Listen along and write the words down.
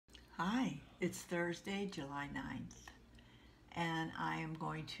Hi, it's Thursday, July 9th, and I am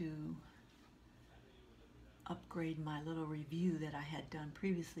going to upgrade my little review that I had done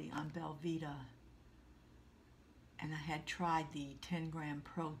previously on Vita. And I had tried the 10-gram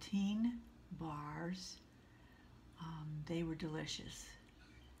protein bars. They were delicious,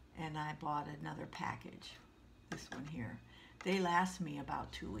 and I bought another package, this one here. They last me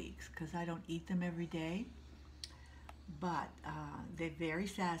about 2 weeks because I don't eat them every day. But they're very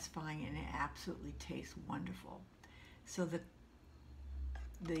satisfying and it absolutely tastes wonderful. So the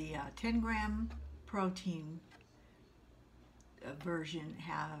 10-gram protein version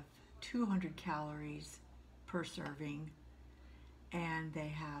have 200 calories per serving, and they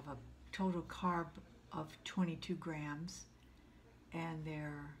have a total carb of 22 grams, and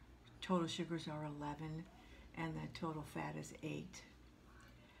their total sugars are 11, and the total fat is 8.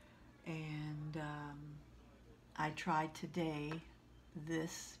 And I tried today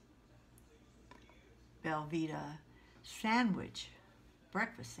this Vita sandwich,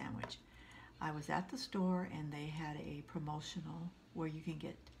 breakfast sandwich. I was at the store and they had a promotional where you can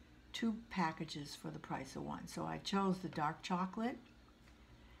get 2 packages for the price of 1. So I chose the dark chocolate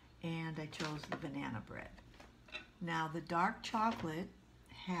and I chose the banana bread. Now the dark chocolate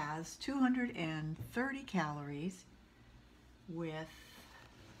has 230 calories with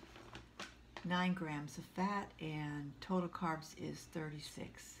 9 grams of fat, and total carbs is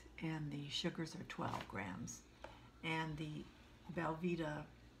 36, and the sugars are 12 grams. And the Vita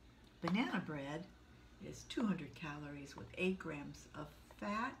banana bread is 200 calories with 8 grams of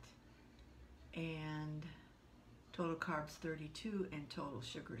fat, and total carbs 32, and total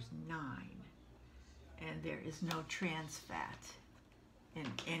sugars 9. And there is no trans fat in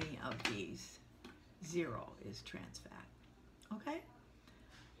any of these. 0 is trans fat. Okay?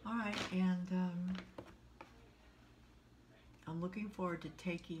 All right, and I'm looking forward to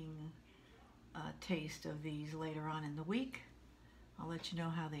taking a taste of these later on in the week. I'll let you know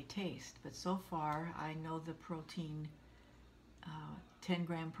how they taste. But so far, I know the protein,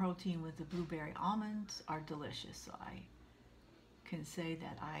 10-gram protein with the blueberry almonds are delicious. So I can say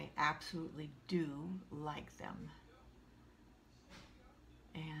that I absolutely do like them.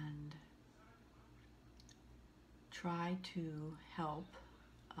 And try to help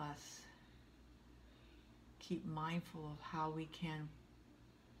us keep mindful of how we can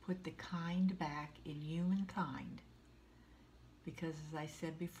put the kind back in humankind, because as I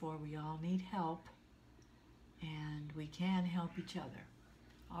said before, we all need help and we can help each other.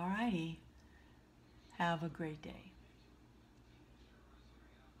 Alrighty, have a great day.